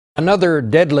Another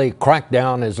deadly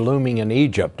crackdown is looming in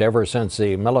Egypt. Ever since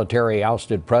the military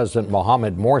ousted President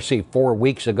Mohamed Morsi 4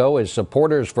 weeks ago, his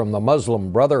supporters from the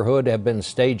Muslim Brotherhood have been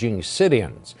staging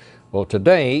sit-ins. Well,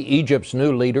 today, Egypt's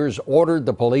new leaders ordered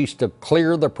the police to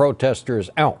clear the protesters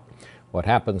out. What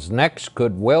happens next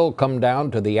could well come down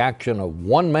to the action of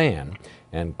one man,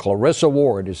 and Clarissa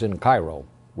Ward is in Cairo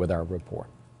with our report.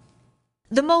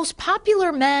 The most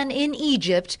popular man in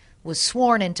Egypt was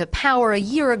sworn into power a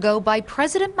year ago by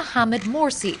President Mohamed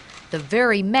Morsi, the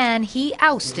very man he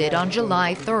ousted on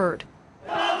July 3rd.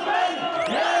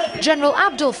 General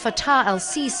Abdel Fattah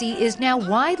el-Sisi is now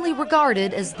widely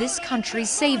regarded as this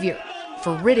country's savior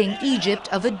for ridding Egypt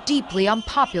of a deeply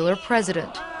unpopular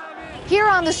president. Here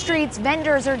on the streets,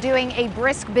 vendors are doing a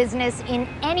brisk business in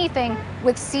anything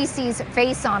with Sisi's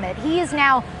face on it. He is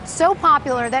now so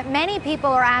popular that many people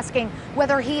are asking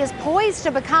whether he is poised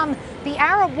to become the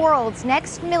Arab world's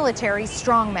next military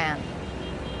strongman.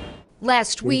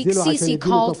 Last week, Sisi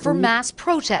called for mass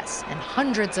protests, and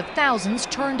hundreds of thousands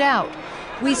turned out.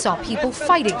 We saw people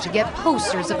fighting to get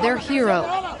posters of their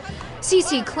hero.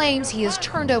 Sisi claims he has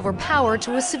turned over power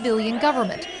to a civilian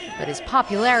government, but his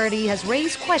popularity has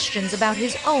raised questions about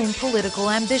his own political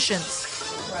ambitions.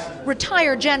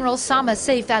 Retired General Sama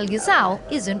Saif al-Yazal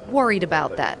isn't worried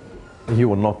about that. He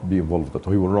will not be involved at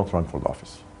all. He will not run for the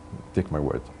office. Take my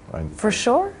word. For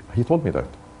sure? He told me that,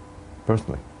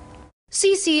 personally.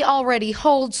 Sisi already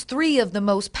holds 3 of the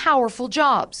most powerful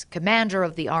jobs: commander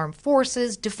of the armed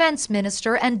forces, defense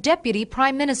minister, and deputy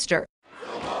prime minister.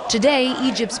 Today,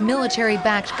 Egypt's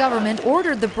military-backed government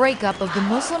ordered the breakup of the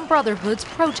Muslim Brotherhood's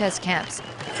protest camps.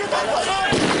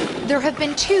 There have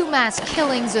been 2 mass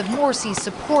killings of Morsi's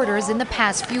supporters in the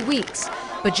past few weeks,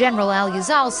 but General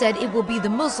al-Yazal said it will be the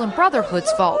Muslim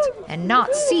Brotherhood's fault and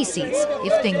not Sisi's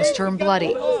if things turn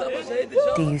bloody.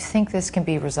 Do you think this can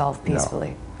be resolved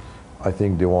peacefully? No. I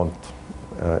think they want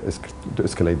to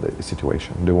escalate the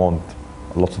situation. They want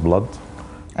lots of blood.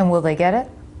 And will they get it?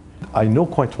 I know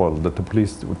quite well that the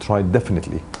police would try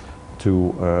definitely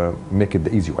to make it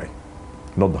the easy way,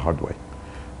 not the hard way.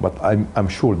 But I'm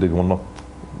sure they will not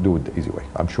do it the easy way.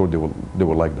 I'm sure they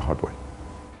will like the hard way.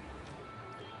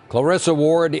 Clarissa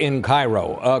Ward in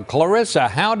Cairo. Clarissa,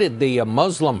 how did the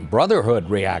Muslim Brotherhood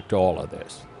react to all of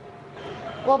this?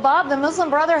 Well, Bob, the Muslim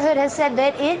Brotherhood has said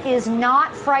that it is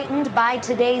not frightened by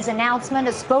today's announcement.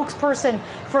 A spokesperson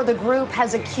for the group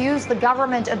has accused the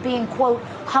government of being, quote,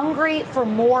 hungry for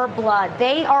more blood.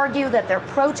 They argue that their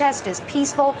protest is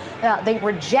peaceful. They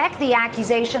reject the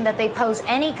accusation that they pose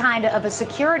any kind of a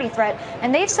security threat.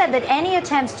 And they've said that any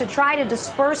attempts to try to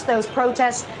disperse those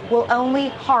protests will only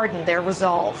harden their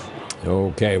resolve.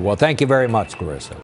 Okay, well, thank you very much, Clarissa.